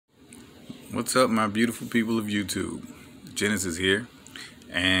What's up, my beautiful people of YouTube? Djinnesis here,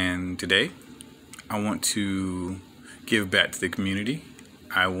 and today I want to give back to the community.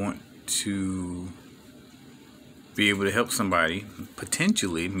 I want to be able to help somebody,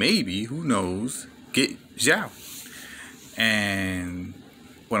 potentially, maybe, who knows, get Xaio. And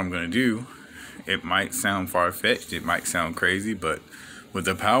what I'm going to do, it might sound far-fetched, it might sound crazy, but with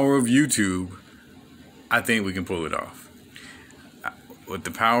the power of YouTube, I think we can pull it off. With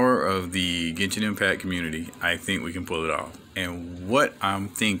the power of the Genshin Impact community, I think we can pull it off. And what I'm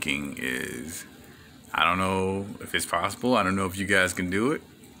thinking is, I don't know if it's possible. I don't know if you guys can do it.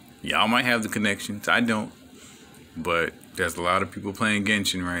 Y'all might have the connections. I don't. But there's a lot of people playing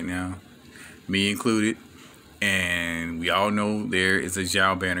Genshin right now, me included. And we all know there is a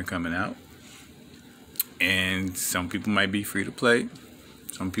Xaio banner coming out. And some people might be free to play.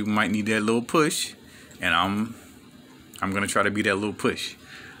 Some people might need that little push. And I'm going to try to be that little push.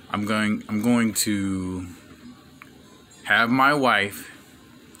 I'm going to have my wife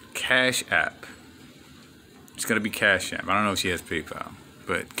Cash App. It's going to be Cash App. I don't know if she has PayPal,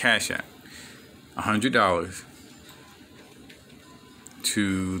 but Cash App. $100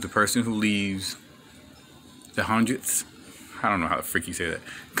 to the person who leaves the 100th. I don't know how the frick you say that.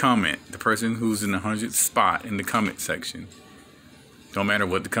 Comment. The person who's in the 100th spot in the comment section. Don't matter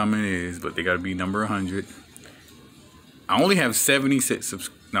what the comment is, but they got to be number 100. I only have 76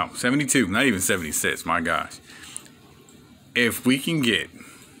 no, 72, not even 76, my gosh. If we can get,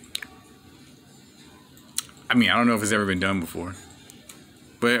 I mean, I don't know if it's ever been done before,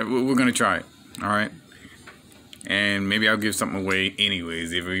 but we're going to try it, all right? And maybe I'll give something away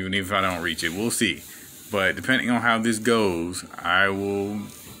anyways, even if I don't reach it, we'll see. But depending on how this goes, I will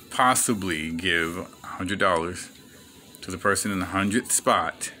possibly give $100 to the person in the 100th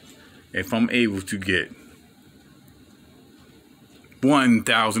spot if I'm able to get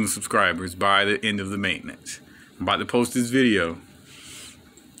 1,000 subscribers by the end of the maintenance. I'm about to post this video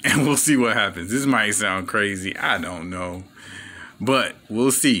and we'll see what happens. This might sound crazy, I don't know, but we'll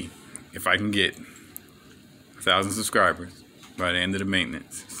see if I can get 1,000 subscribers by the end of the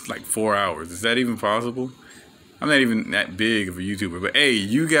maintenance. It's like 4 hours. Is that even possible? I'm not even that big of a YouTuber, but hey,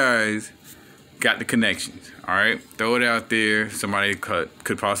 you guys got the connections, all right? Throw it out there. Somebody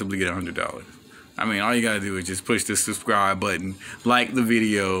could possibly get $100. I mean, all you gotta do is just push the subscribe button, like the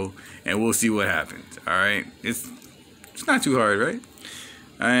video, and we'll see what happens. All right, it's not too hard, right?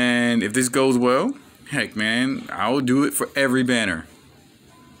 And if this goes well, heck, man, I'll do it for every banner.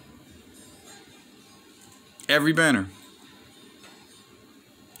 Every banner.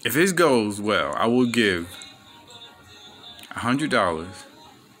 If this goes well, I will give $100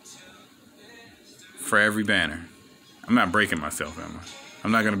 for every banner. I'm not breaking myself, am I?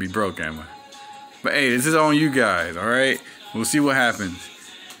 I'm not gonna be broke, am I? But hey, this is on you guys, all right? We'll see what happens.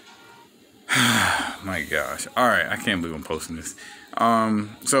 My gosh. All right, I can't believe I'm posting this.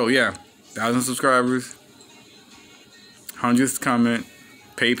 So yeah, 1,000 subscribers, 100th comment,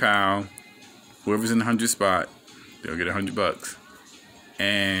 PayPal. Whoever's in the 100th spot, they'll get $100.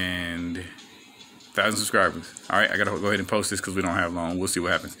 And 1,000 subscribers. All right, I gotta go ahead and post this because we don't have long. We'll see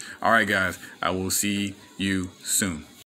what happens. All right, guys, I will see you soon.